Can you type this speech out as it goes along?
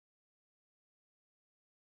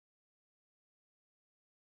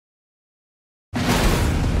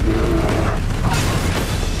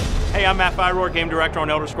I'm Matt Firor, Game Director on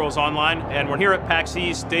Elder Scrolls Online, and we're here at PAX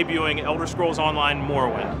East debuting Elder Scrolls Online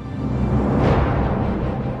Morrowind.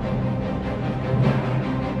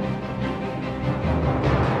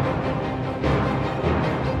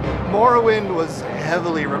 Morrowind was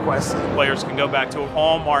heavily requested. Players can go back to a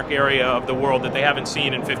hallmark area of the world that they haven't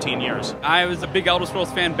seen in 15 years. I was a big Elder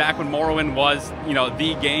Scrolls fan back when Morrowind was,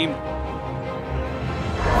 the game.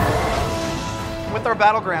 With our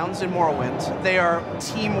Battlegrounds in Morrowind, they are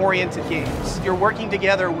team-oriented games. You're working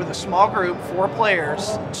together with a small group, 4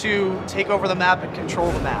 players, to take over the map and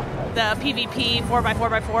control the map. The PvP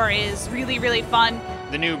 4x4x4 is really, really fun.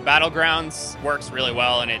 The new Battlegrounds works really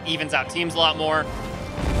well, and it evens out teams a lot more.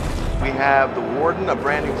 We have the Warden, a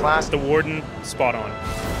brand new class. The Warden, spot on.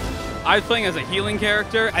 I was playing as a healing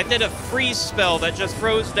character. I did a freeze spell that just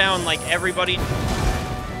froze down like everybody.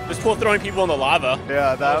 It was cool throwing people in the lava.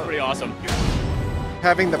 Yeah, That was pretty awesome.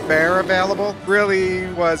 Having the bear available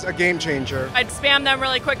really was a game changer. I'd spam them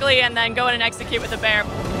really quickly and then go in and execute with the bear.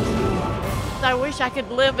 I wish I could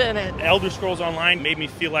live in it. Elder Scrolls Online made me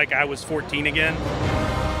feel like I was 14 again.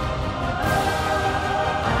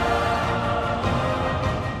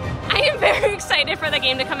 I am very excited for the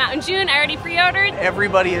game to come out in June. I already pre-ordered.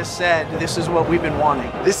 Everybody has said, this is what we've been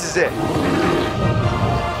wanting. This is it.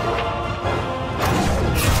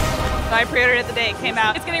 I pre-ordered it the day it came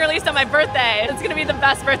out. It's going to be released on my birthday. It's going to be the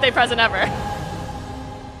best birthday present ever.